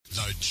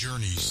The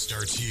journey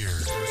starts here.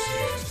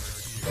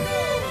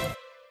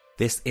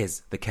 This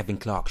is the Kevin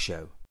Clarke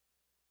Show.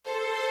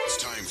 It's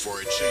time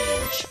for a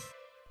change.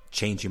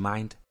 Change your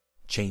mind,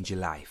 change your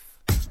life.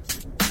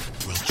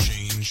 Will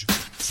change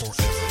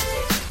forever.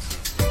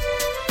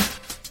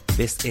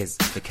 This is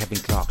the Kevin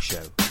Clarke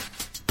Show.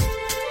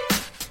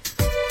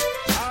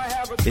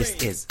 This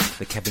is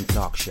the Kevin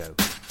Clarke Show.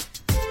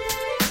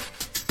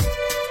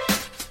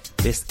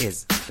 This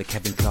is the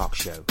Kevin Clarke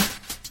Show.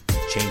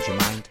 Change your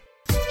mind,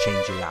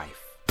 change your life.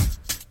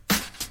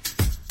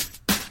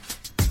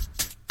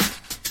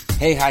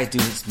 Hey, how you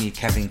doing? It's me,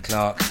 Kevin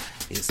Clarke.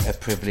 It's a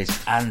privilege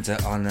and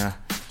an honour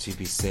to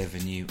be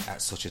serving you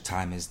at such a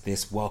time as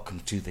this.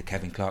 Welcome to the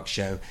Kevin Clarke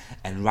Show.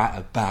 And right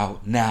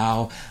about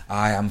now,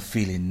 I am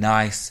feeling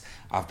nice.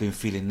 I've been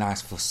feeling nice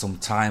for some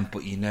time,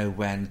 but you know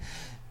when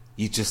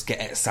you just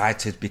get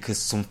excited because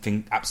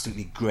something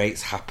absolutely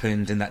great's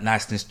happened and that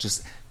niceness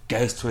just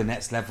goes to a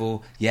next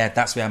level. Yeah,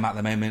 that's where I'm at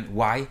the moment.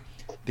 Why?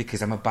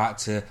 Because I'm about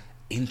to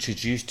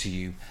introduce to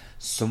you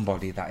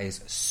somebody that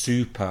is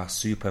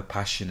super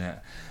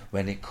passionate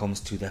when it comes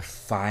to the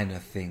finer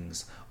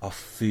things of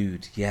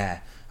food. Yeah,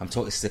 I'm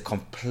talking, this is a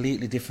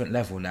completely different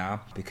level now,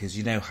 because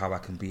you know how I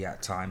can be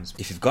at times.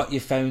 If you've got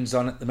your phones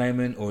on at the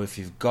moment, or if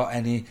you've got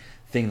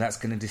anything that's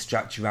going to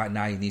distract you right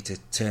now, you need to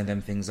turn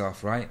them things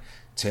off, right?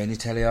 Turn your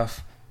telly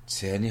off,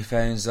 turn your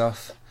phones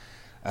off.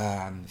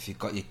 If you've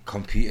got your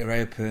computer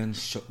open,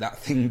 shut that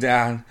thing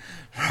down,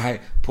 right?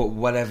 Put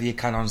whatever you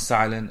can on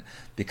silent,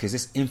 because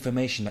this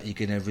information that you're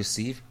going to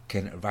receive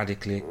can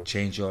radically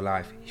change your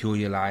life, heal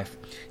your life.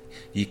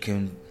 You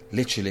can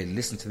literally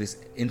listen to this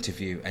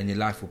interview and your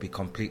life will be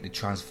completely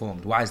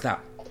transformed. Why is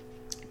that?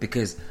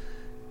 Because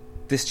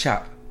this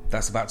chap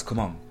that's about to come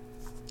on,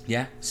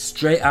 yeah,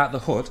 straight out the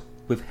hood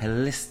with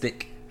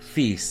holistic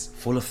feasts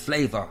full of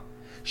flavour,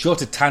 sure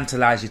to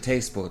tantalise your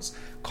taste buds.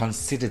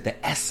 Consider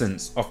the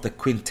essence of the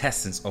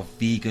quintessence of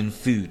vegan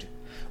food.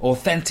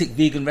 Authentic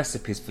vegan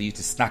recipes for you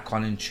to snack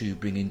on and chew,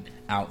 bringing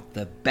out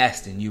the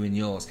best in you and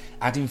yours,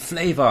 adding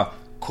flavour,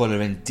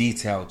 colour and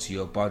detail to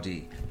your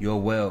body,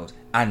 your world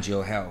and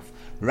your health.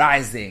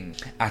 Rising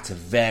at a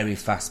very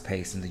fast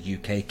pace in the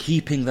UK,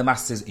 keeping the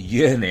masses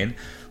yearning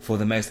for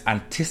the most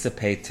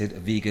anticipated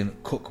vegan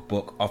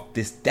cookbook of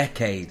this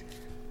decade.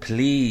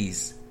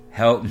 Please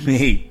help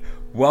me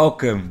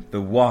welcome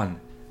the one,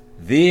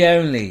 the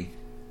only,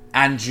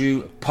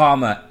 Andrew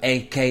Palmer,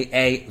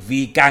 aka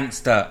V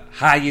Gangster.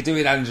 How you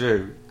doing,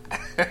 Andrew?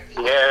 Yeah,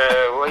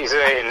 what are you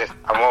saying?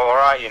 I'm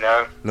alright, you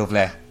know.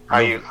 Lovely. How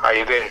you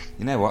been?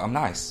 You know what, I'm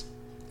nice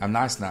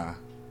now.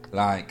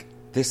 Like,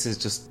 this has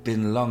just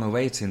been long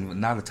awaiting, but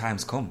now the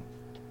time's come.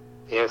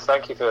 Yeah,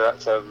 thank you for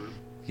that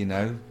you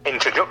know,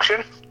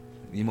 introduction.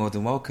 You're more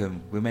than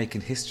welcome. We're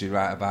making history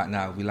right about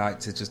now. We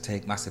like to just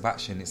take massive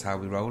action. It's how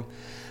we roll.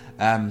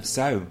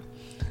 So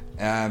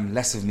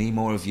less of me,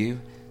 more of you.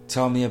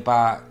 Tell me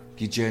about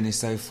your journey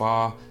so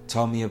far.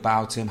 Tell me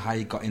about how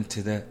you got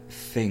into the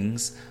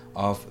things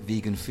of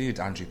vegan food,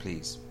 Andrew,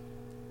 please.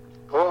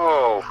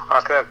 Oh,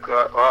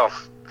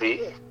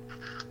 the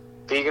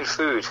vegan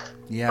food.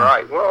 Yeah.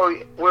 Right. Well,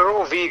 we're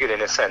all vegan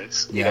in a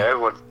sense. You Yeah.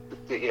 know,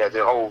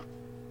 the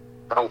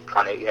whole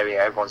planet. Yeah,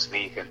 everyone's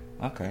vegan.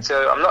 Okay.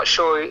 So I'm not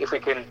sure if we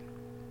can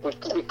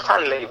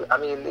label. I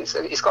mean,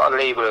 it's got a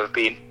label of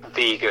being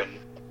vegan,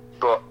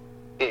 but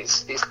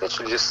it's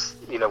literally just,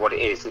 you know what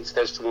it is. It's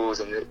vegetables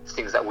and the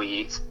things that we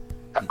eat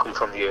that come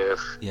from the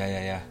earth.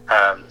 Yeah.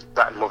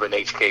 That Mother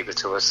Nature gave it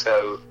to us.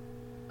 So,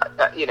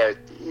 you know,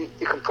 you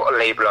can put a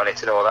label on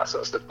it and all that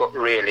sort of stuff, but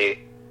really,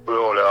 we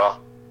all are.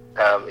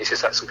 It's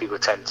just that some people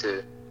tend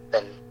to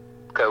then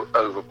go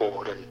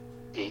overboard and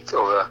eat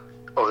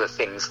other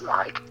things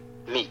like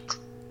meat.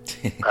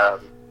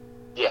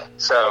 Yeah.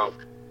 So,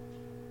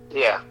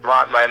 yeah,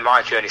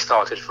 my journey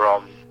started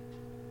from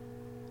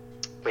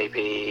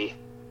maybe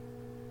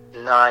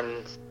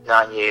 9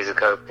 years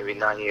ago, maybe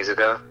 9 years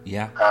ago.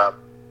 Yeah.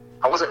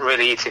 I wasn't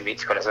really eating meat,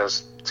 to be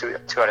honest. To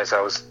be honest,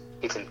 I was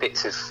eating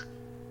bits of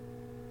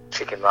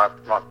chicken. My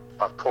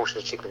portion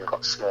of chicken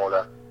got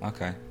smaller.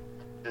 Okay.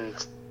 And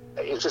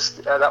it was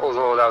just, that was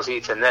all I was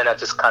eating. And then I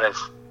just kind of,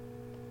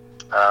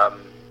 I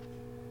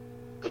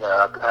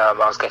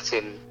was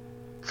getting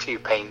a few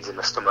pains in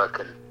my stomach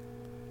and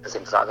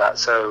things like that.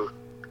 So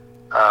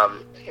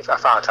if I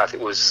found out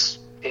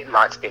it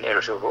might have been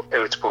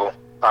irritable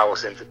bowel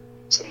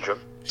syndrome.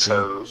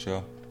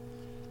 Sure.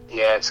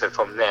 Yeah, so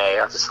from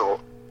there I just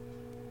thought,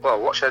 well,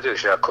 what should I do?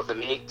 Should I cut the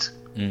meat?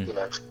 You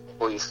know,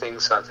 all these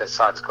things. So I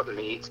decided to cut the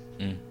meat.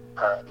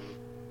 I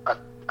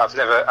was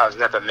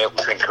never a milk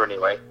drinker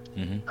anyway.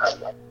 Mm-hmm.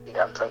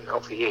 I've drank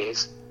milk for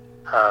years,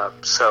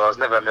 so I was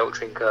never a milk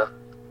drinker.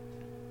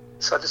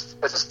 So I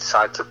just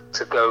decided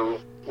to go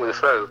with the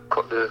flow,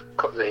 cut the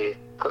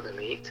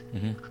meat.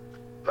 Mm-hmm.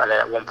 And then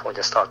at one point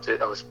I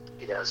was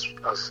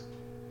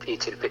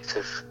eating bits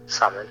of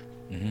salmon,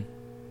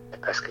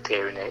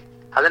 pescatarian,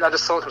 and then I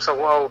just thought to myself,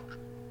 well,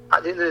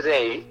 at the end of the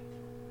day,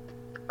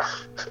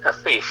 a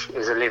fish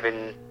is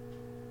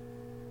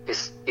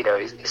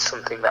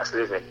something that's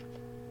living,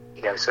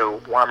 you know. So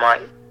why am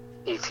I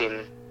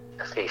eating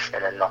a fish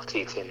and then not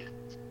eating,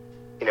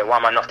 why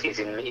am I not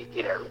eating meat?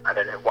 I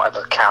don't know,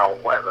 whatever, cow,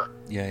 whatever.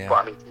 Yeah. But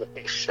I'm eating the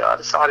fish. So I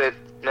decided,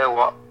 you know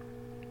what,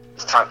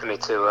 it's time for me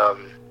to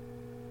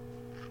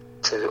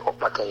up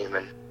my game,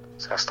 and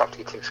so I stopped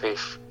eating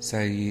fish. So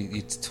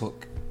you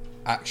took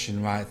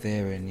action right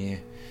there, and you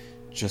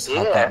just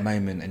had that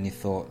moment, and you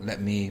thought,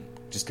 let me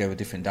just go a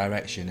different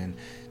direction. And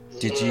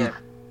did you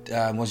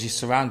was you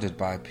surrounded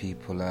by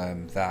people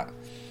that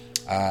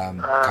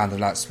kind of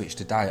like switched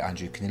to diet,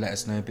 Andrew? Can you let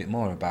us know a bit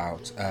more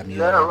about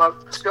your... No,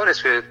 to be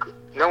honest with you,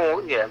 no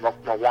one,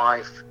 my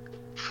wife,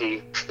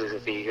 she was a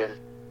vegan.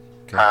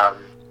 Okay.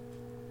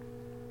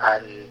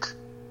 And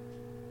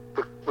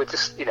we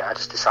just, I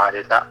just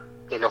decided that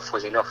enough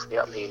was enough. You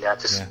know what I mean? I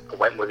just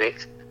went with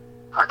it.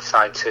 I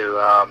decided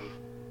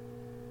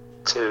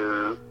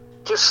to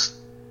just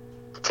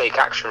take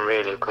action,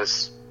 really,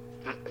 because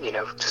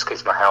just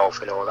because my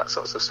health and all that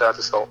sort of stuff. So I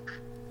just thought,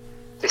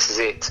 this is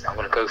it. I'm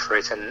going to go for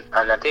it, and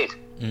I did.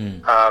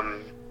 And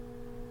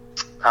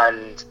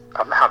I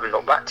haven't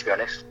looked back, to be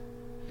honest.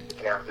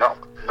 I'm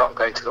not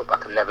going to look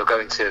back. I'm never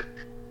going to,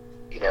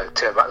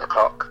 turn back the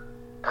clock.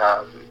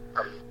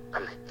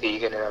 I'm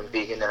vegan, and I'm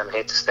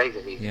here to stay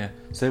the vegan. Yeah.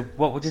 So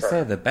what would you say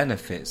are the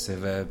benefits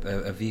of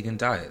a vegan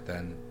diet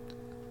then?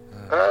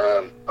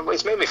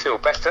 It's made me feel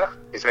better.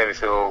 It's made me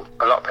feel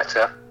a lot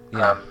better.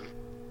 Yeah.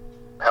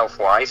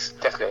 Health-wise,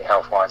 definitely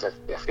health-wise, I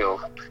feel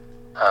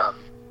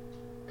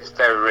it's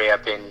very rare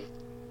I've been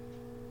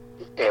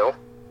ill,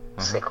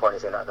 sick or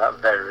anything like that.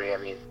 Very rare.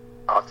 I mean,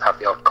 I'll have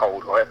the odd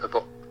cold or whatever,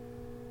 but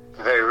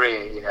very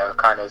rare,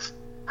 kind of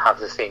have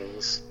the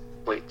things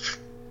which,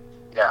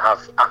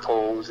 have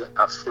apples,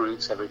 have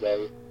fruits every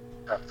day,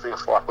 3 or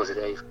 4 apples a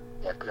day,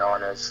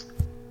 bananas,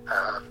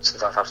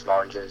 sometimes have some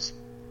oranges.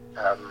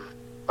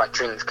 My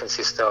drinks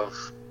consist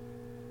of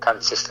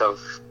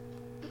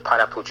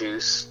pineapple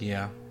juice,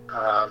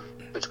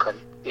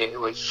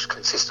 which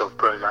consists of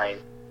bromine,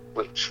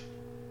 which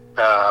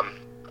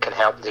can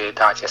help the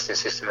digestive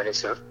system, and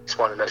it's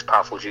one of the most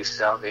powerful juices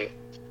out there.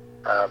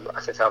 I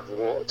think I have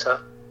water.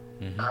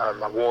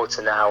 My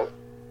water now,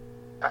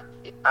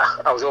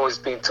 I was always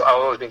being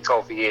told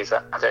for years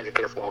that I don't drink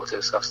enough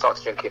water, so I've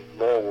started drinking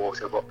more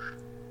water. But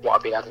what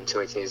I've been adding to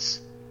it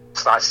is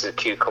slices of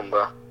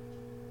cucumber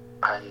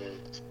and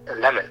a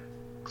lemon.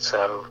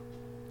 So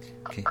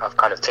I've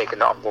kind of taken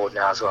that on board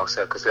now as well.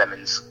 So because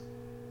lemons,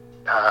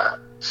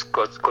 it's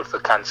good for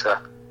cancer,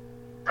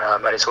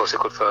 and it's also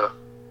good for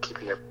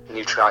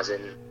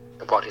neutralising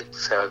the body.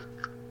 So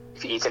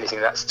if you eat anything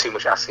that's too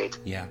much acid,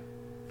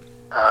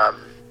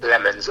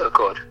 lemons are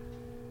good.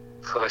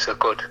 So it's a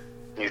good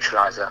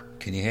neutraliser.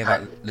 Can you hear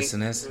that,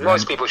 listeners?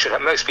 Most people should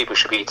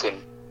be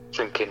drinking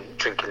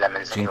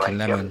lemons. Drinking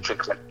lemon.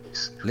 Drink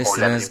lemons.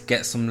 Listeners,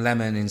 get some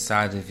lemon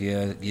inside of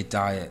your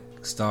diet.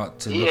 Start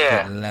to look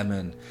at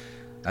lemon.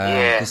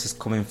 This is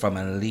coming from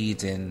a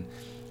leading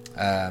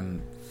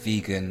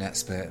vegan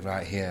expert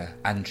right here,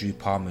 Andrew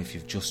Palmer, if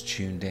you've just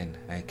tuned in,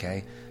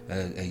 okay?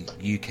 A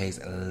UK's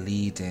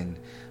leading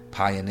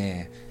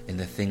pioneer in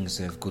the things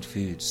of good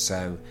food.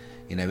 So,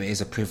 it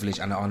is a privilege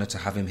and an honour to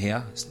have him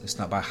here. It's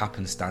not by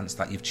happenstance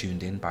that you've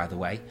tuned in, by the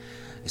way.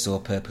 It's all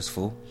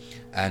purposeful,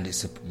 and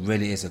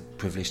really is a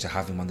privilege to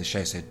have him on the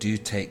show. So do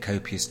take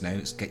copious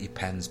notes, get your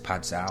pens,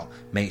 pads out,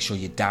 make sure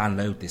you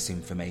download this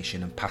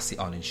information and pass it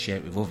on and share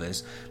it with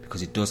others,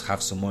 because it does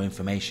have some more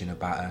information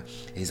about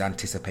his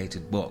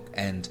anticipated book,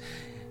 and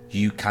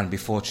you can be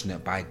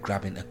fortunate by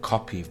grabbing a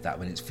copy of that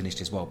when it's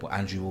finished as well. But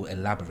Andrew will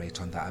elaborate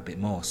on that a bit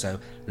more. So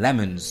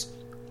lemons,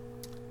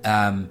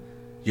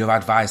 your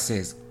advice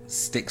is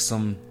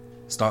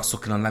start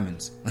sucking on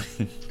lemons.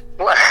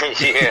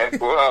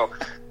 Well,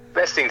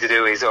 best thing to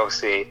do is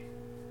obviously,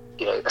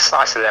 a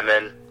slice of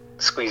lemon,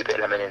 squeeze a bit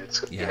of lemon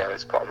into,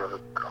 its bottom of a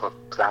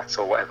glass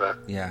or whatever.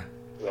 Yeah.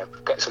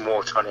 Get some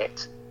water on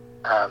it,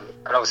 and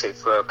obviously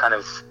for a kind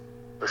of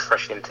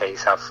refreshing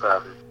taste, have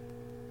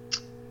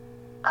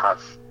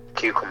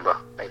cucumber,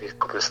 maybe a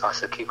couple of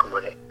slices of cucumber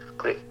in it.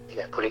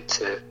 Put it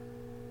to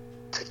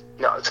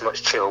not too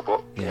much chill,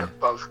 but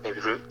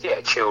maybe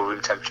chill,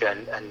 room temperature,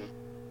 and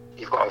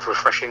you've got a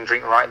refreshing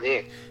drink right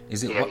there.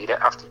 Is it? You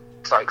don't have to.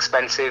 It's not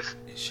expensive.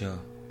 Sure.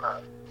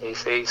 You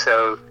see,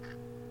 so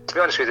to be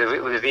honest with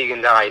the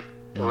vegan diet,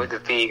 with the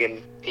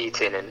vegan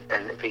eating and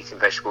eating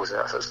vegetables and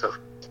that sort of stuff,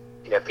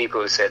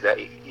 people have said that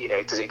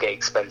does it get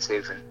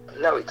expensive?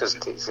 And no, it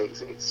doesn't.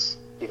 It's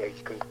you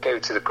can go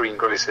to the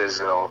greengrocers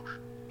or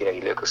your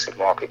local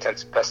supermarket.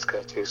 It's best to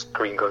go to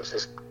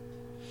greengrocers.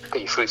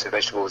 Get your fruits and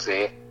vegetables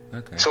there.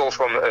 Okay. It's all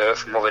from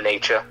Mother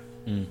Nature,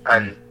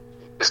 and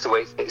just the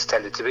way it's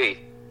tended to be.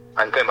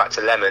 And going back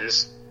to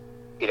lemons,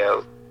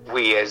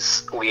 we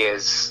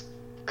as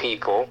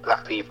people,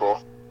 black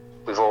people,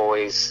 we've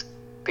always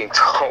been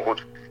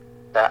told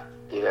that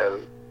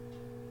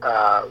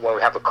when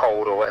we have a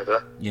cold or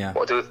whatever,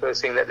 what do the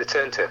first thing that they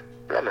turn to?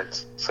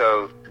 Lemons.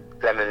 So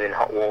lemon in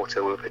hot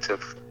water with a bit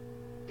of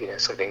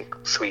something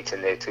sweet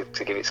in there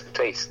to give it some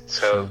taste.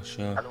 So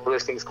sure. And all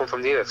those things come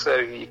from the earth. So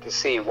you can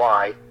see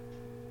why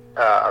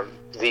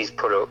these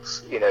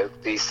products,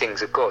 these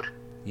things are good.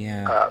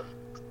 Yeah.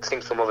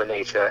 things from Mother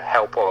Nature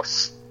help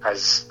us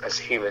as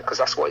humans, because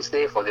that's what it's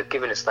there for. They've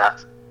given us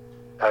that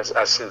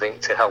as something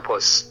to help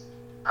us,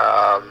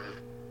 for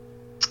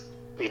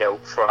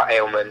our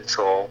ailments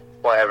or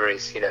whatever it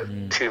is,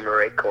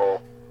 turmeric,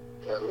 or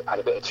add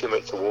a bit of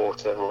turmeric to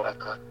water or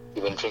whatever.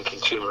 Even drinking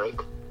turmeric.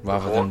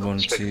 Rather than run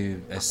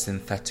to a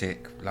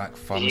synthetic, like,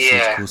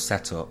 pharmaceutical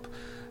setup.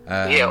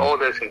 All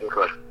those things are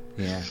good.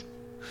 Yeah.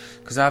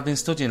 Because I've been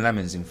studying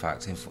lemons, in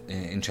fact,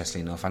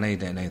 interestingly enough. I know you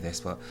don't know this,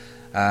 but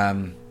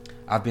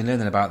I've been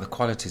learning about the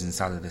qualities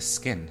inside of the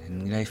skin.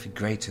 And, if you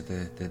grate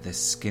the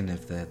skin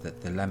of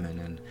the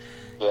lemon,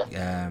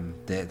 and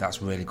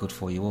that's really good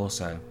for you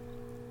also.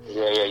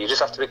 Yeah. You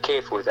just have to be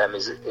careful with them.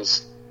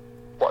 Is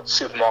what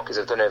supermarkets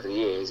have done over the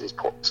years is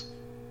put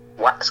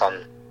wax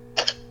on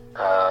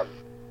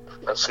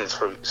some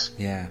fruits.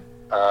 Yeah.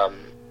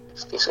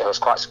 So I was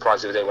quite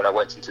surprised the other day when I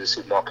went into the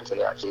supermarket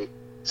and it actually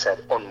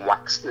said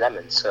unwaxed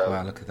lemon. So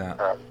wow, look at that.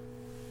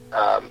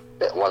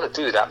 Well, they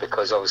do that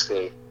because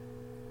obviously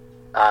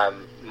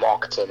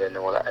marketing and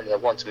all that, and they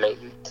want to make.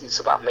 It's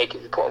about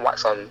putting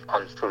wax on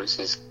fruits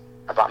is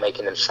about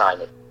making them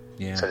shiny,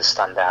 so they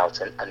stand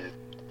out, and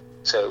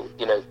so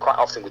quite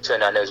often we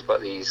turn our nose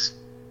about these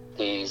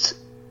fruits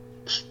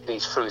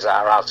that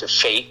are out of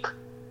shape,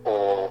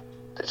 or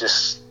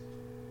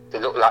they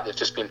look like they've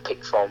just been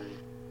picked from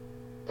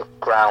the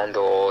ground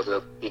or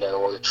the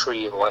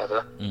tree or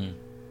whatever.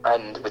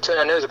 And we turn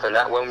our nose up on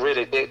that when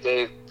really they're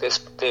the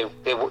best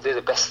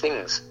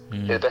things.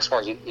 They're the best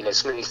ones.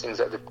 Some of these things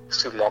that the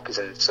supermarkets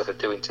and stuff are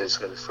doing to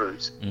some of the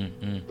fruits,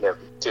 doing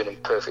them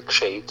perfect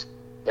shaped.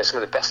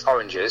 Some of the best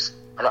oranges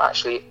are not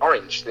actually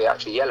orange; they're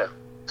actually yellow.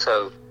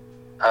 So,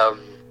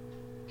 and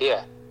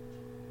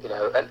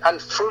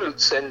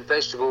fruits and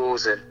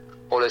vegetables and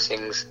all those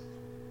things,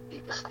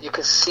 you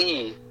can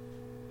see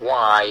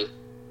why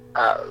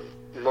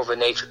Mother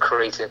Nature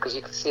created, because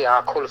you can see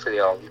how colourful they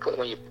are. You put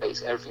them on your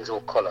plates, everything's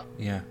all colour.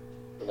 Yeah.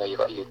 You've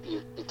got your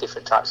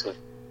different types of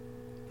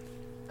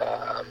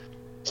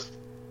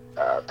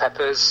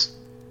peppers.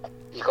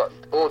 You've got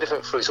all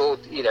different fruits.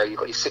 You've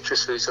got your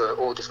citrus fruits,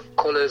 all different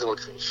colours, all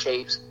different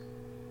shapes.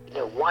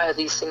 Why are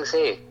these things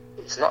here?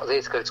 It's not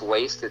there to go to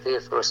waste. They're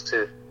there for us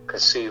to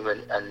consume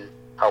and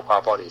help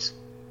our bodies.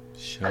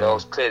 Sure. And they're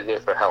also clearly there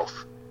for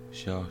health.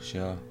 Sure.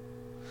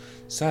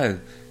 So,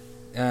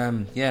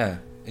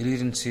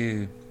 alluding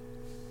to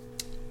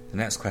the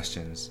next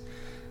questions,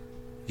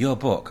 your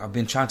book, I've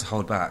been trying to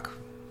hold back,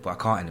 but I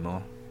can't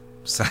anymore.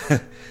 So,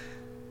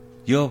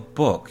 your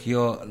book,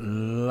 your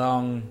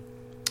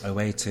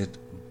long-awaited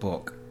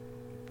book,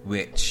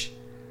 which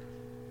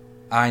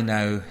I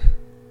know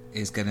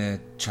is going to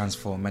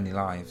transform many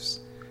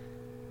lives.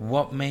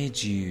 What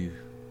made you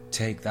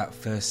take that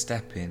first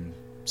step in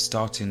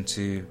starting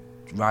to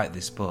write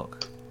this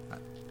book?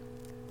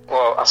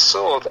 Well,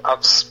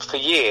 for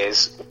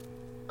years,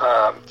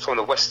 from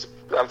the West,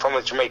 I'm from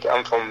a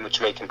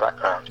Jamaican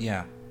background.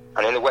 Yeah.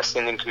 And in the West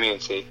Indian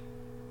community,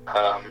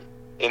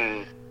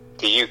 in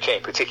the UK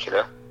in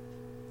particular,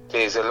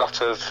 there's a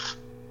lot of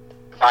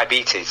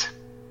diabetes.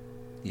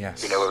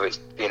 Yes. A lot of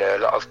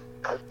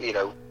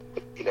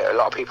a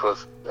lot of people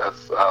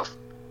have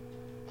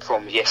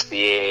from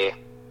yesteryear,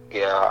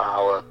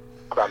 our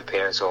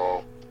grandparents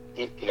or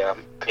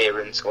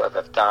parents or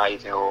whatever have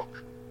died or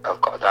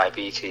have got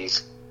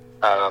diabetes.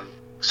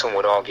 Some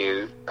would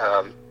argue,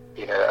 a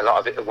lot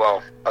of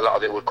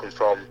it would come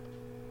from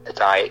the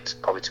diet,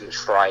 probably too much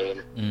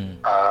frying,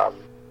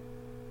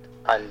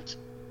 and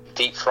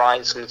deep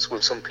frying.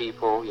 With some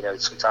people,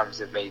 sometimes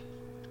they've made,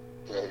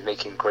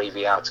 making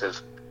gravy out of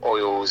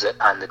oils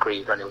and the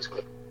gravy running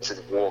instead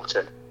of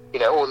water,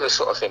 all those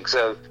sort of things.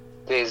 So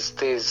there's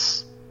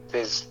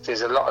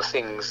a lot of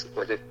things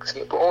with it,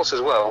 but also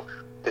as well,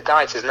 the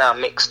diet is now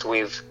mixed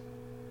with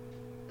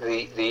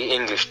the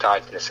English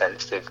diet in a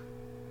sense,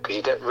 because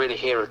you don't really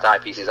hear of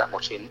diabetes that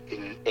much in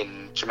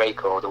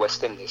Jamaica or the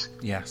West Indies.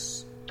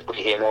 Yes. But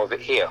you hear more of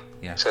it here.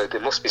 Yes. So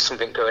there must be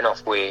something going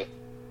off where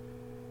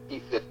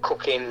they're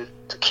cooking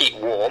to keep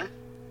warm.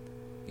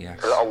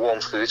 Yes. A lot of warm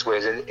foods,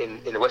 whereas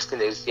in the West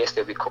Indies, yes,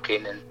 they'll be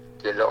cooking and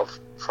doing a lot of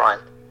frying,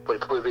 but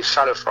it'll probably be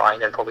shallow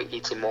frying and probably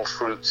eating more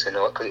fruits and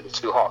all because it'll be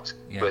too hot.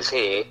 Yes. Whereas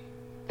here,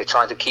 they're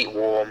trying to keep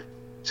warm,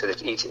 so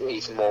they're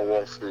eating more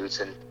warm foods,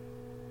 and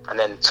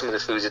then some of the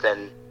foods are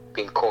then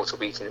being caught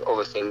up eating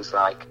other things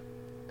like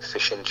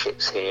fish and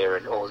chips here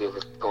and all the other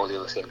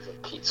things,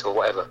 and pizza or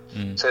whatever.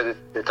 So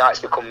the diets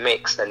become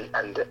mixed, and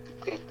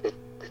the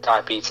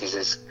diabetes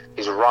is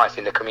rife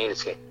in the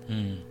community.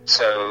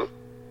 So,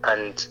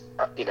 and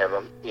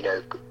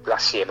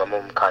last year my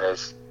mum kind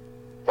of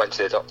went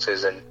to the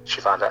doctors and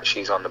she found out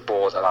she's on the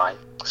borderline.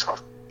 So I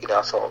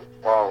thought,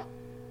 well,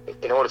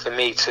 in order for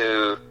me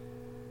to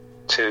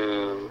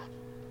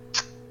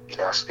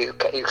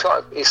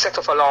it set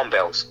off alarm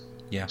bells.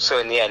 Yeah. So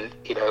in the end,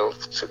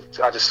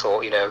 I just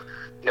thought,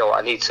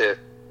 I need to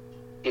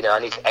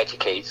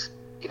educate.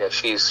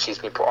 She's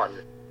been put on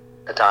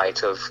a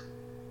diet of,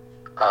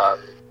 not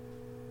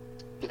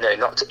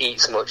to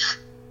eat so much,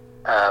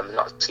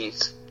 not to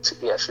eat.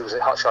 She was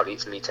hardly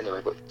eats meat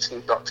anyway, but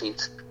not to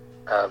eat,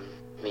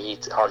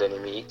 meat, hardly any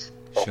meat,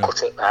 or Sure.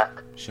 cut it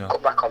back. Sure.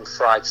 Cut back on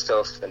fried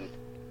stuff, and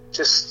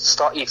just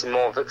start eating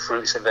more of it,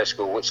 fruits and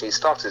vegetables, which she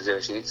started to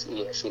do. She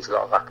eats a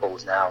lot of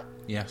apples now.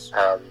 Yes.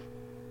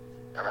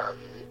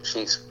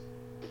 She's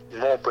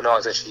more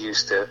bananas than she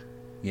used to.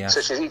 Yes.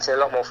 So she's eating a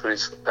lot more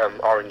fruits,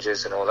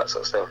 oranges and all that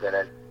sort of stuff, and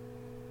then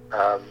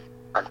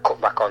and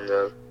cut back on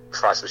the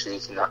fried stuff. She's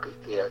eating like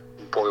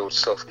boiled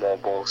stuff, more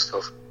boiled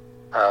stuff,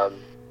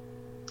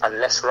 and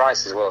less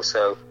rice as well.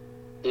 So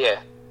yeah,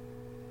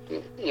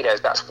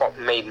 that's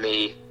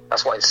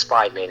what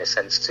inspired me in a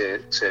sense to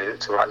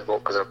write the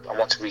book, because I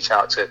want to reach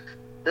out to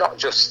not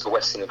just the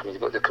West Indian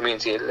community but the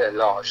community at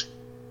large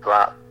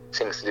about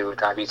things to do with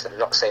diabetes. I'm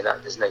not saying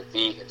that there's no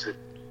vegans,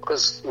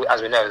 because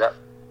as we know that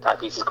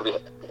diabetes could be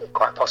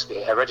quite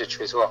possibly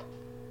hereditary as well.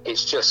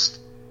 It's just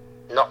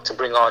not to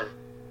bring on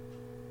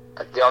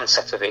the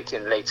onset of it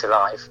in later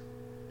life,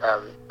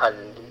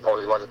 and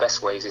probably one of the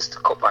best ways is to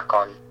cut back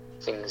on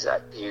things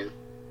that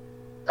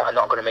are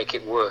not going to make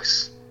it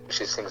worse,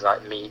 which is things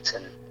like meat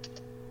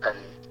and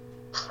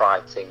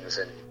fried things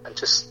and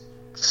just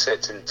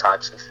certain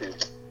types of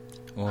food.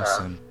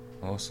 Awesome.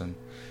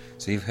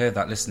 So you've heard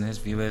that, listeners,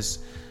 viewers,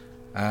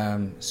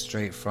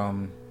 straight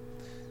from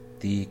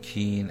the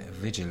keen,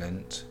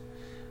 vigilant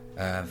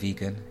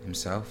vegan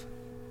himself,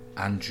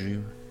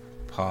 Andrew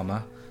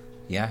Palmer.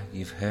 Yeah,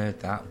 you've heard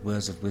that.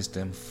 Words of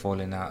wisdom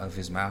falling out of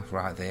his mouth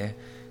right there.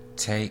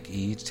 Take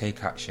heed,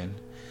 take action.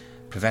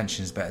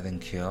 Prevention is better than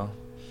cure.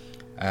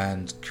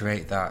 And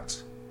create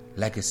that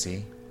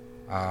legacy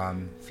for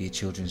your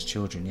children's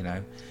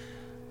children,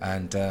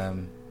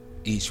 And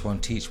each one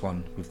teach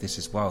one with this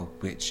as well,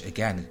 which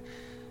again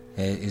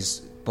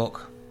is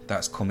book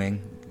that's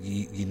coming.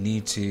 You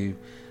need to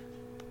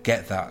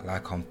get that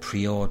like on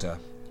pre-order.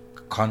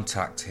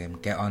 Contact him,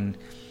 get on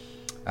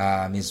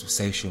his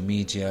social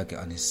media, get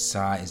on his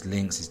site, his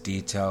links, his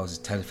details, his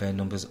telephone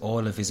numbers.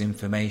 All of his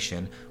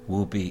information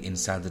will be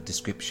inside the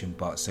description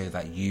box so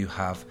that you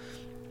have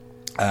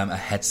a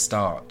head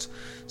start,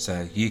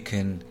 so you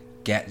can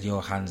get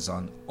your hands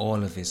on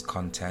all of his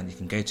content. You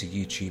can go to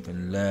YouTube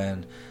and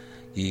learn.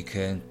 You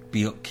can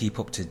keep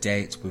up to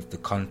date with the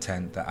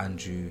content that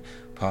Andrew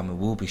Palmer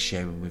will be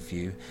sharing with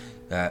you.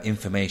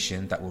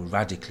 Information that will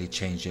radically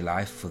change your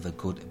life for the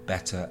good,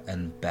 better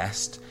and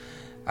best.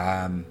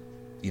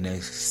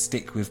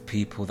 Stick with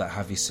people that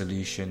have your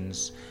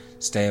solutions.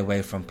 Stay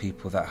away from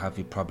people that have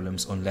your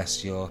problems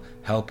unless you're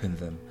helping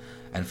them.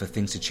 And for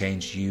things to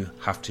change, you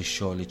have to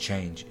surely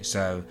change.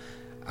 So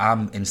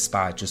I'm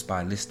inspired just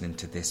by listening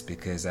to this,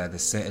 because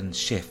there's certain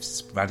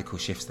shifts, radical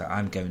shifts that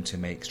I'm going to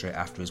make straight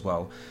after as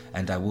well.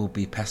 And I will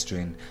be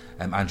pestering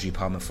Andrew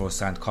Palmer for a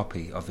signed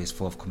copy of his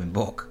forthcoming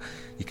book.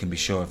 You can be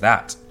sure of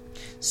that.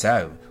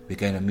 So we're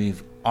going to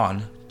move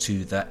on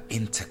to the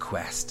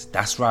Interquest.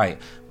 That's right,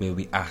 where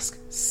we ask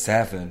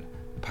 7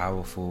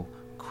 powerful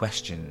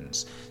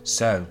questions.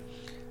 So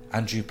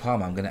Andrew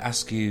Palmer, I'm going to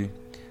ask you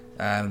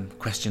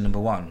question number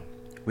 1,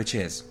 which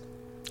is,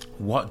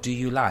 what do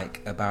you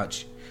like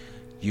about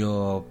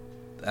your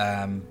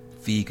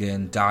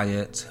vegan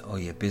diet or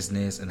your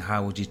business, and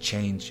how would you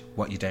change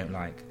what you don't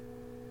like?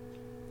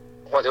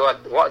 What do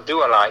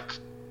I like?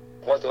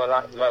 What do I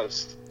like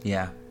most?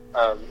 Yeah.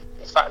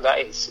 The fact that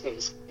it's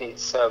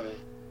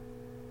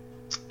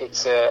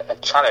a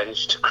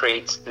challenge to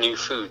create new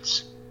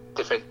foods,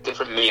 different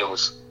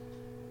meals.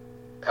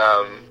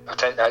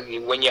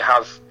 When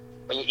you're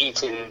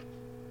eating,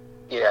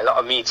 a lot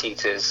of meat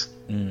eaters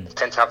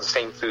tend to have the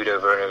same food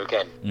over and over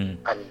again,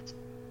 and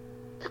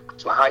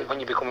when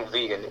you become a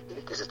vegan,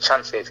 there's a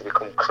chance there to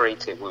become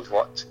creative with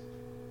what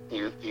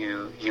you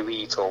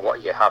eat or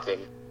what you're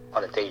having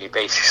on a daily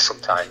basis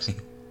sometimes.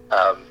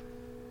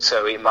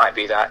 So it might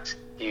be that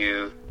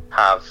you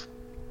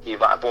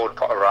might have boiled a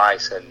pot of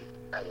rice and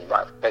you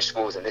might have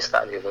vegetables and this,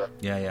 that and the other.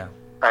 Yeah.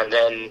 And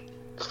then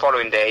the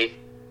following day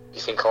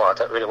you think, I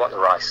don't really want the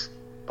rice.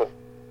 But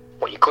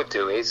what you could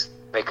do is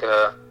make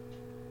a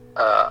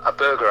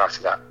burger out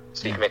of that.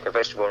 So you can make a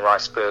vegetable and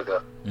rice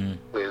burger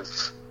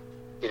with,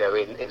 in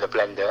the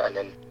blender, and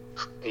then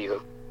either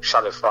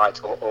shallow fry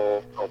it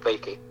or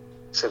bake it.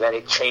 So then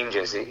it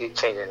changes, and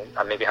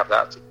maybe have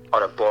that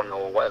on a bun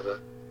or whatever,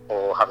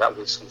 or have that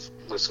with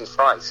some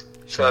fries.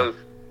 Sure. So,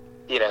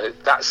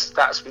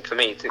 that's for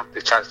me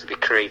the chance to be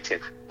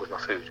creative with my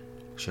food.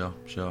 Sure.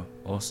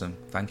 Awesome.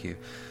 Thank you.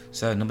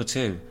 So number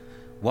 2,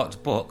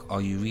 what book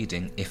are you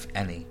reading, if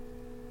any?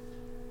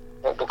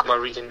 What book am I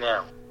reading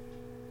now?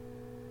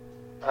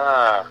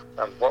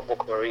 What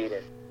book am I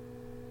reading?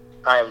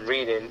 I am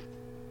reading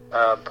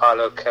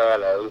Paulo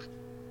Coelho.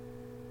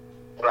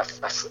 Well,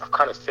 I've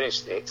kind of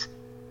finished it.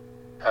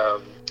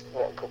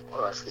 What book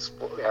was this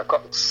book? Yeah, I've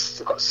got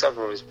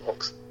several of his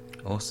books.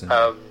 Awesome.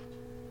 Paulo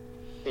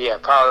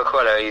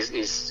Coelho is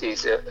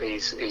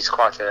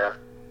quite an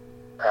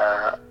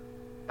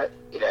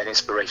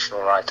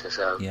inspirational writer.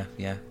 So yeah.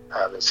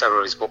 There's several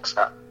of his books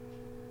that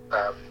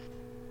are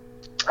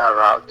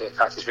out there. In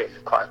fact, he's written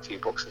quite a few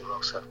books as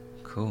well. So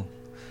cool.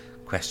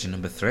 Question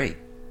number 3.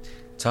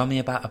 Tell me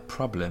about a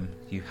problem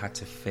you had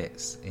to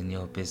fix in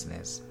your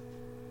business,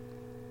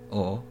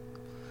 or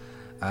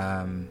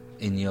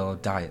in your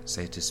diet,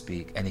 so to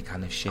speak? Any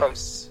kind of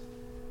shifts?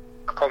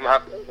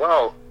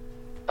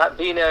 That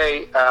being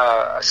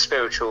a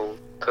spiritual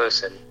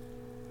person,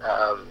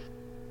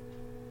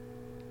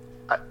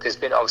 there's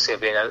been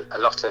a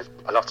lot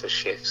of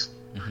shifts,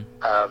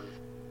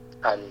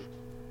 and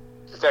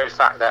the very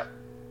fact that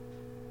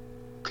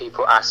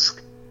people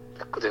ask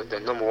the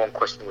number one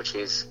question, which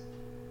is,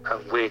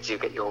 where do you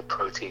get your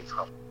protein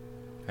from?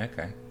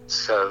 Okay.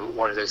 So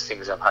one of those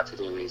things I've had to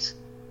do is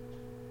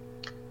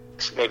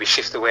maybe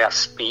shift the way I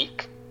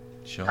speak,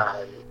 Sure.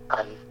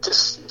 And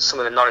just some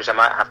of the knowledge I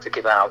might have to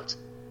give out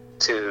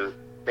to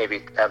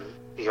maybe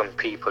young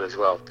people as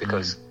well,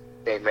 because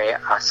they may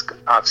ask.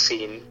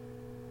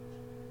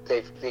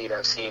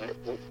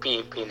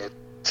 Being a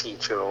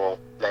teacher or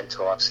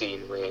mentor, I've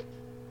seen where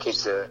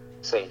kids are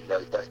saying, no,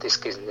 this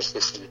gives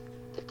this, and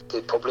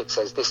the public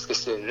says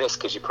this, and this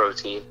gives you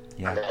protein,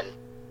 and then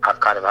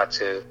I've kind of had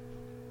to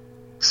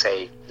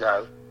say,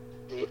 no,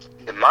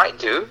 they might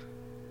do,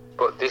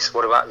 but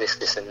what about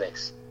this, and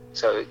this?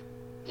 So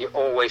you're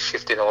always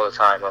shifting all the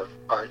time on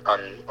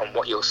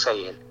what you're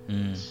saying,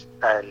 and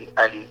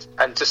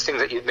just things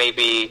that you may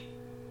be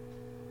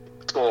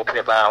talking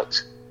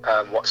about,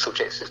 what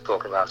subjects you're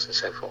talking about, and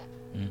so forth.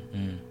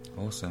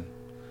 Awesome.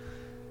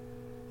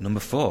 Number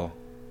 4,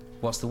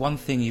 what's the one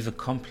thing you've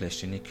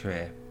accomplished in your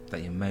career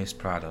that you're most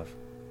proud of?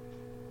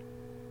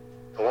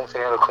 The one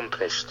thing I've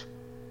accomplished,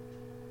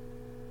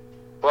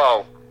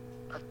 well,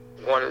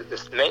 one of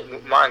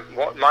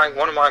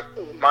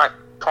my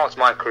part of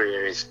my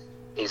career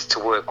is to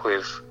work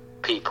with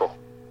people.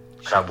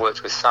 Sure. And I've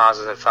worked with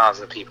thousands and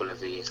thousands of people over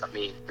the years. I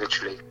mean,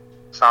 literally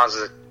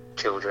thousands of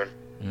children,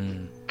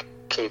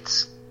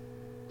 kids,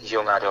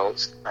 young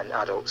adults, and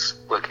adults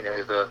working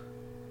over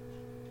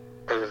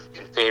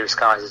in various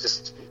kinds of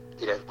just,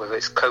 whether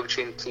it's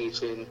coaching,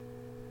 teaching,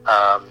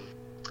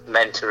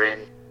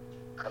 mentoring.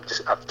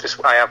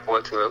 I have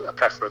worked with a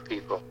plethora of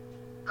people.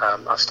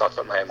 I've started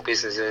up my own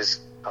businesses.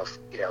 I've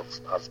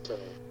done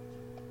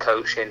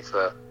coaching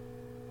for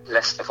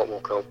Leicester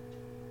Football Club.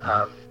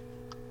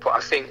 But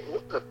I think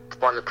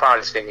one of the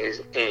proudest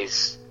things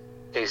is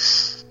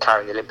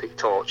carrying the Olympic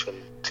torch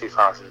in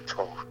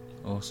 2012.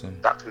 Awesome.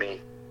 That for me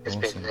has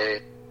been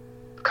the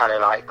kind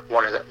of like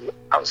one of the,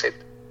 I would say,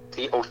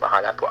 the ultimate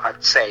highlight. But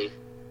I'd say,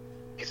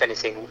 if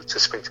anything to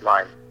spring to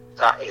mind,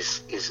 that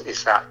is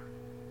that.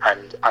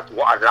 And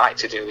what I'd like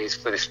to do is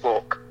for this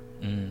book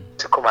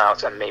to come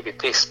out, and maybe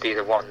this be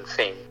the one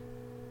thing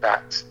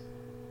that,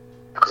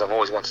 because I've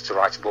always wanted to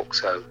write a book,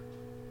 so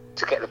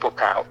to get the book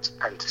out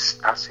and to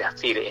actually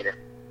feel it in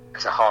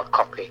as a hard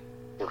copy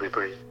would be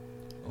brilliant.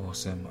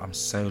 Awesome. I'm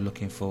so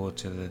looking forward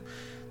to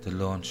the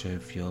launch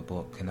of your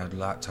book, and I'd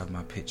like to have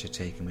my picture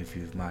taken with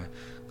you with my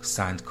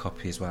signed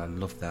copy as well. I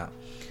love that.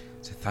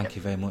 So thank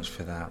you very much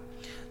for that.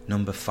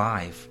 Number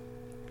 5,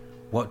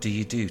 what do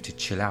you do to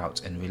chill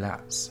out and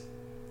relax?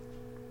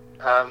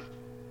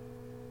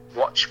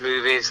 Watch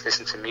movies,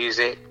 listen to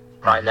music.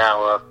 Right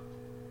now,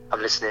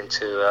 I'm listening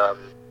to,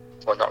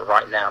 well, not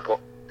right now, but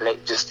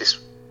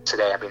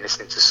today I've been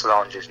listening to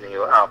Solange's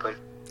new album.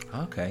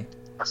 Okay.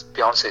 That's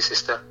Beyonce's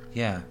sister.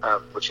 Yeah.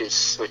 Which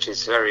is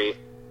very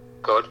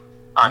good.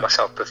 I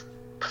myself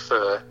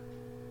prefer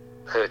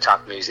her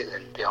type of music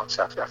than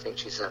Beyonce. I think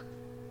she's a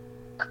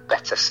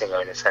better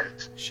singer in a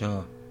sense.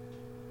 Sure.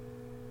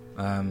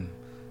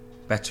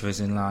 Better as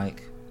in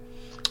like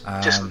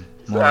just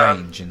more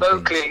range and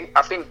vocally, things.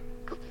 I think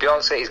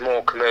Beyonce is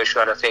more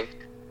commercial, and I think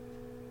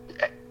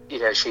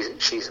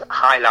she's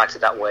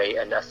highlighted that way,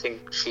 and I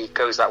think she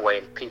goes that way,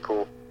 and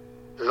people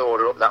laud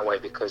her up that way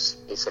because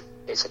it's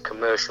a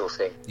commercial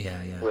thing. Yeah.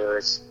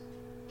 Whereas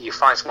you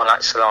find someone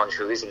like Solange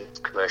who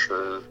isn't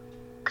commercial,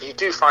 because you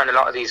do find a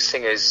lot of these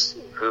singers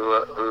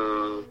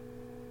who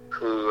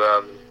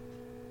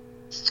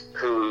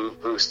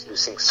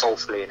sing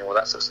soulfully and all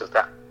that sort of stuff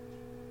that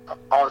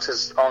aren't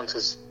as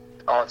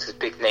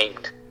big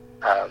named,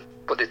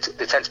 but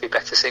they tend to be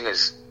better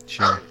singers.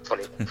 Sure.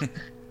 Funny.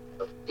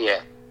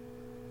 Yeah.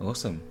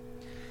 Awesome.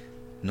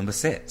 Number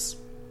 6.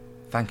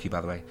 Thank you,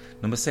 by the way.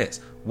 Number 6.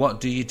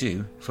 What do you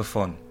do for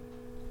fun?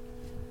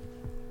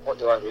 What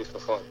do I do for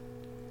fun?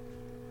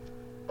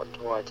 What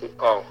do I do?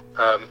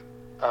 I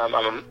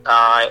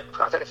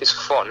don't know if it's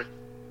fun,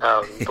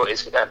 but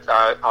it's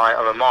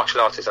I'm a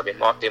martial artist. I've been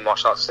doing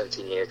martial arts for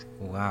 17 years.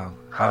 Wow.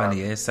 How many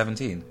years?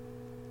 17?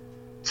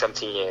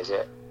 17 years,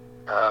 yeah.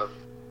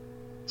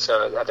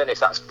 So I don't know if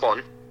that's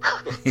fun.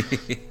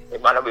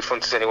 It might not be fun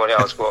to anyone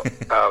else, but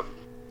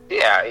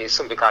yeah, it's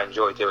something I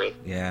enjoy doing.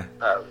 Yeah.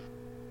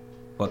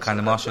 What kind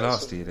of martial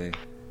arts do you do?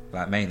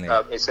 Like mainly?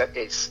 It's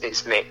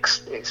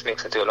mixed. It's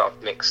mixed. I do a lot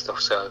of mixed stuff.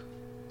 So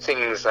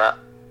things that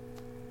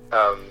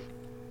I'll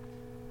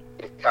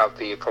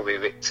be probably a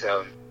bit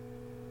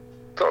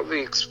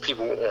probably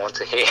people won't want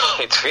to hear.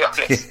 To be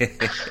honest,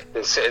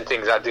 there's certain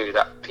things I do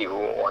that people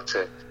won't want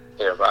to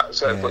hear about.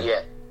 So, Yeah. but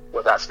yeah,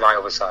 well, that's my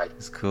other side.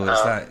 It's cool.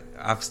 It's like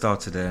I've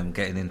started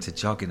getting into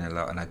jogging a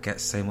lot, and I get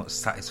so much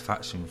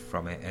satisfaction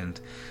from it, and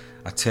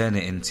I turn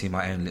it into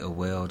my own little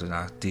world, and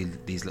I do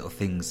these little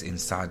things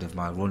inside of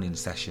my running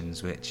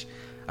sessions, which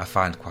I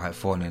find quite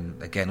fun,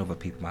 and again, other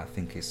people might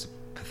think it's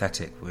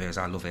pathetic, whereas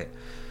I love it.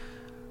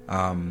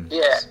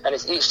 Yeah, and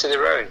it's each to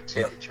their own.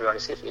 To be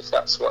honest, if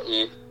that's what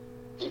you've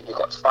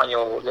got to find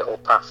your little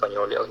path and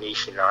your little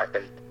niche in life,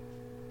 and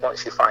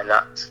once you find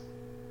that,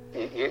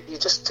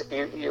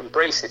 you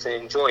embrace it and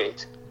enjoy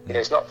it. You know,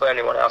 it's not for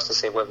anyone else to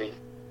say whether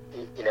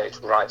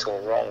it's right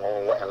or wrong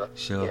or whatever.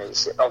 Sure. You know,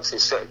 it's obviously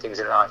certain things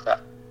in life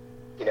that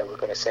we're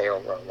going to say,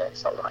 oh, well, no,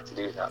 it's not right to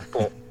do that.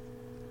 But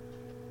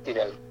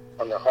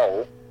on the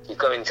whole, you're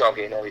going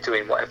jogging or you're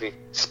doing whatever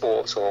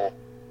sports or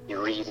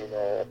you're reading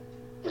or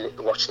you're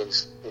watching,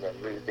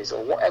 movies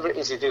or whatever it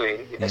is you're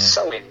doing,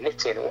 sewing,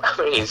 knitting or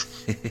whatever it is.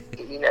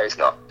 It's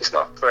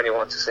not for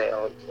anyone to say,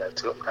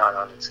 to look down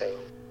on and say,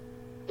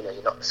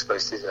 you're not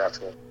supposed to do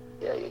that. Or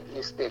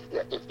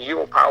if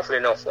you're powerful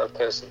enough a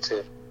person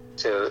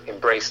to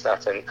embrace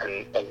that and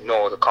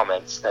ignore the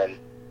comments, then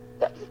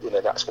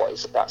that's what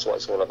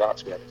it's all about,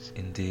 to be honest.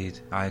 Indeed,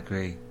 I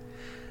agree.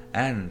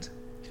 And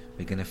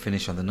we're going to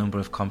finish on the number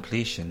of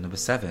completion, number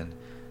 7.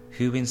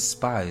 Who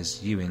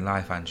inspires you in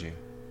life, Andrew?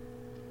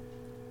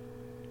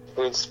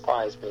 Who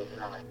inspires me in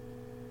life?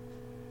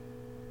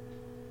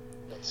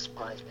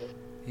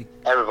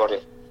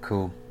 Everybody.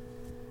 Cool.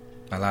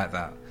 I like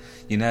that.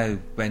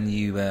 When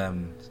you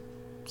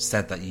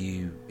said that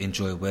you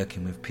enjoy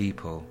working with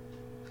people,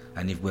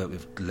 and you've worked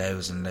with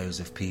loads and loads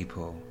of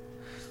people,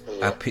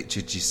 I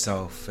pictured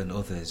yourself and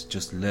others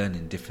just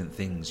learning different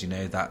things,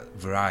 that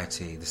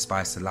variety, the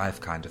spice of life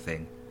kind of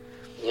thing,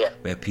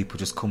 where people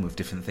just come with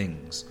different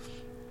things.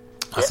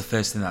 That's the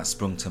first thing that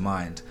sprung to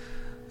mind,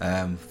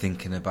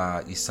 thinking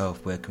about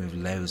yourself working with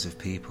loads of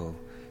people.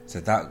 So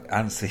that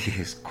answer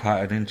is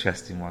quite an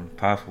interesting one,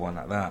 powerful one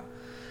like that.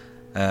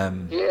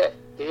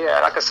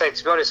 Like I say,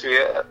 to be honest with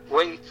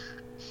you,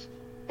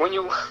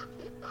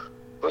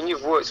 when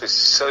you've worked with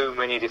so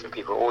many different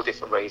people, all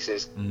different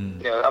races,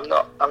 I'm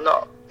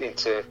not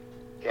into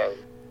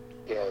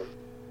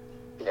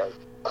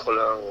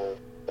colour or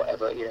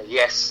whatever.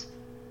 Yes,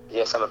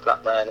 I'm a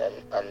black man,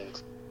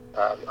 and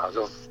I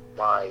love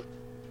my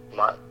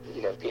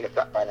being a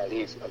black man.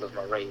 I love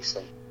my race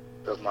and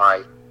love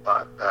my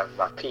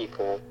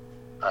people,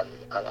 and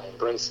I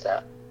embrace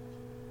that.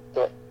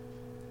 But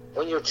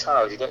when you're a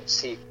child,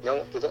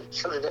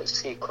 children don't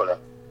see colour,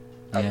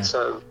 and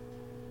so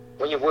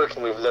when you're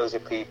working with loads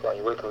of people, and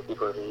you're working with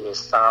people over the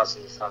years,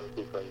 thousands of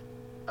people,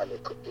 and they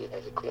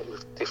come up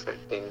with different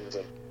things,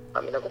 and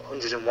I've got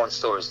 101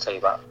 stories to tell you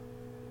about,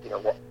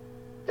 what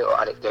little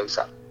anecdotes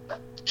that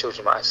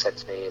children might have said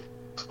to me, and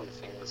fun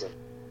things, and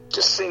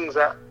just things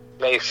that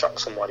may have shocked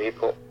somebody,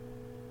 but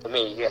for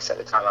me, yes, at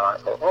the time I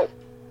thought, oh,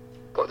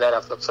 but then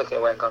I've taken it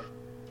away and gone,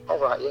 oh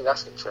right, yeah,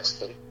 that's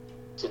interesting.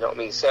 Do you know what I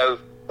mean? So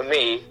for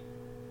me,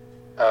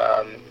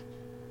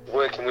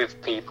 working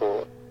with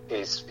people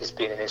is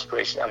being an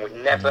inspiration, and we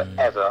never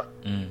ever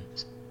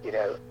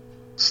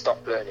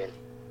stop learning.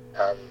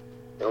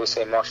 They always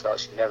say in martial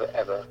arts, you never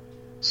ever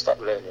stop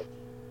learning,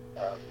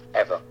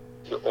 ever.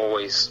 You're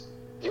always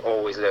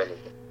learning,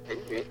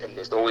 and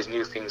there's always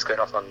new things going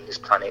on this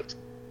planet,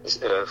 this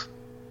earth.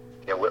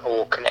 We're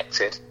all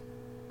connected,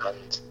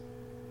 and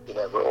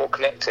we're all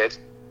connected.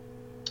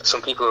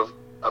 Some people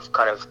have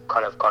kind of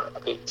gone a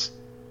bit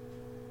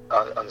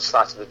on the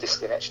side of the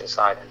disconnection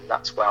side, and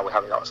that's why we're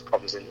having lots of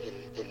problems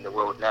in the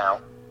world now.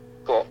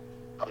 But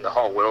on the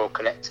whole, we're all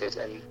connected,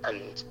 and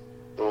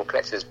we're all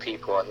connected as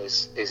people, and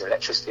there's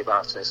electricity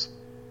about us,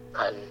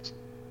 and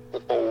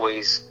there's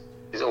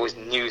always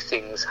new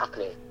things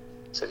happening.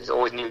 So there's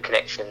always new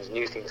connections,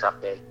 new things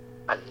happening,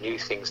 and new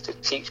things to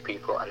teach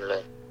people and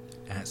learn.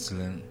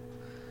 Excellent.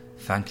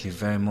 Thank you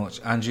very much,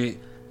 Andrew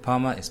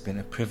Palmer. It's been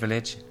a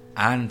privilege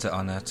and an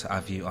honour to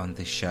have you on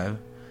this show.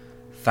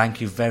 Thank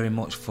you very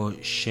much for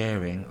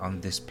sharing on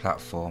this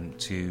platform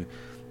to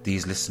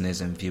these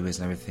listeners and viewers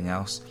and everything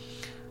else.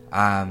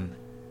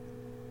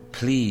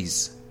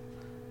 Please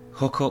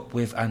hook up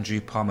with Andrew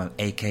Palmer,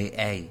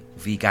 aka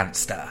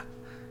Veganster.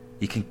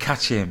 You can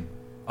catch him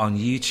on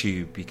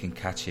YouTube, you can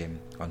catch him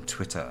on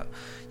Twitter,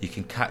 you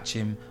can catch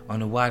him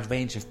on a wide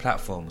range of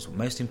platforms. But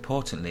most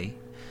importantly,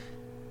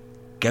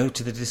 go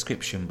to the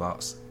description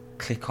box,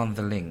 click on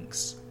the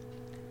links,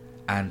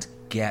 and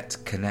get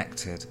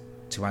connected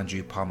to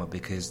Andrew Palmer,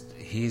 because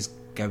he's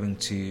going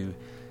to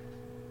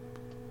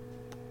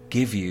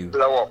give you...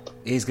 blow up.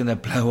 He's going to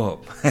blow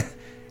up.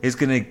 He's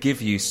going to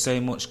give you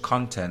so much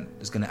content.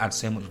 It's going to add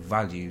so much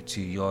value to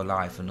your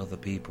life and other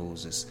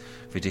people's. It's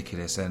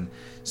ridiculous. And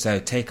so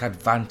take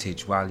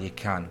advantage while you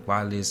can.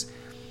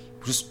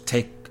 Just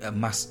take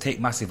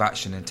massive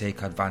action and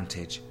take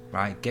advantage.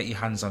 Right? Get your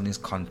hands on his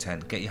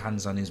content. Get your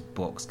hands on his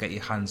books. Get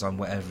your hands on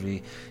whatever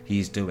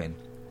he's doing.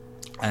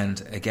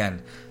 And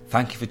again,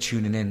 thank you for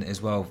tuning in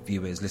as well,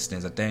 viewers,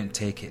 listeners. I don't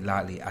take it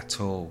lightly at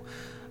all,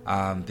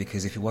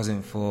 because if it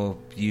wasn't for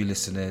you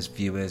listeners,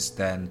 viewers,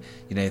 then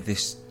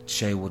this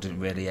show wouldn't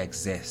really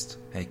exist.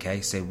 Okay,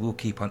 so we'll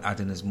keep on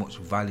adding as much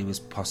value as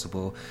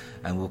possible,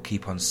 and we'll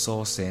keep on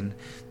sourcing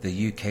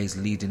the UK's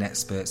leading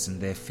experts in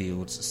their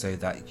fields so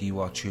that you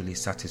are truly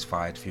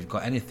satisfied. If you've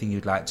got anything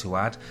you'd like to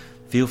add,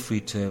 feel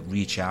free to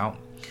reach out.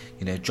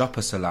 drop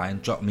us a line,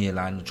 drop me a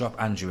line,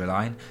 drop Andrew a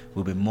line.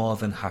 We'll be more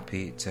than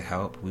happy to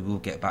help. We will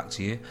get back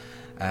to you.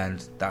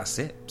 And that's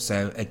it.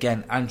 So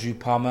again, Andrew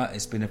Palmer,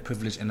 it's been a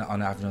privilege and an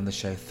honour having you on the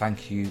show.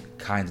 Thank you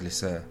kindly,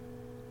 sir.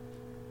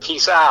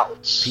 Peace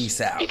out.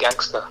 Peace out. You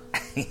gangster.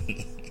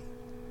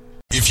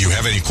 If you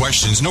have any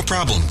questions, no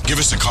problem. Give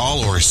us a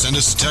call or send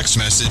us a text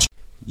message.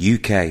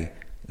 UK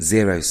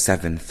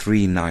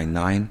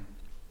 07399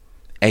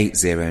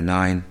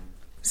 809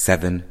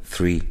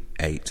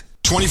 738.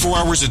 24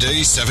 hours a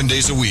day, 7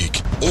 days a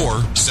week.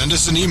 Or send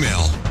us an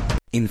email.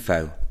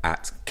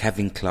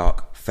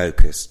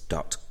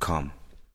 info@kevinclarkefocus.com.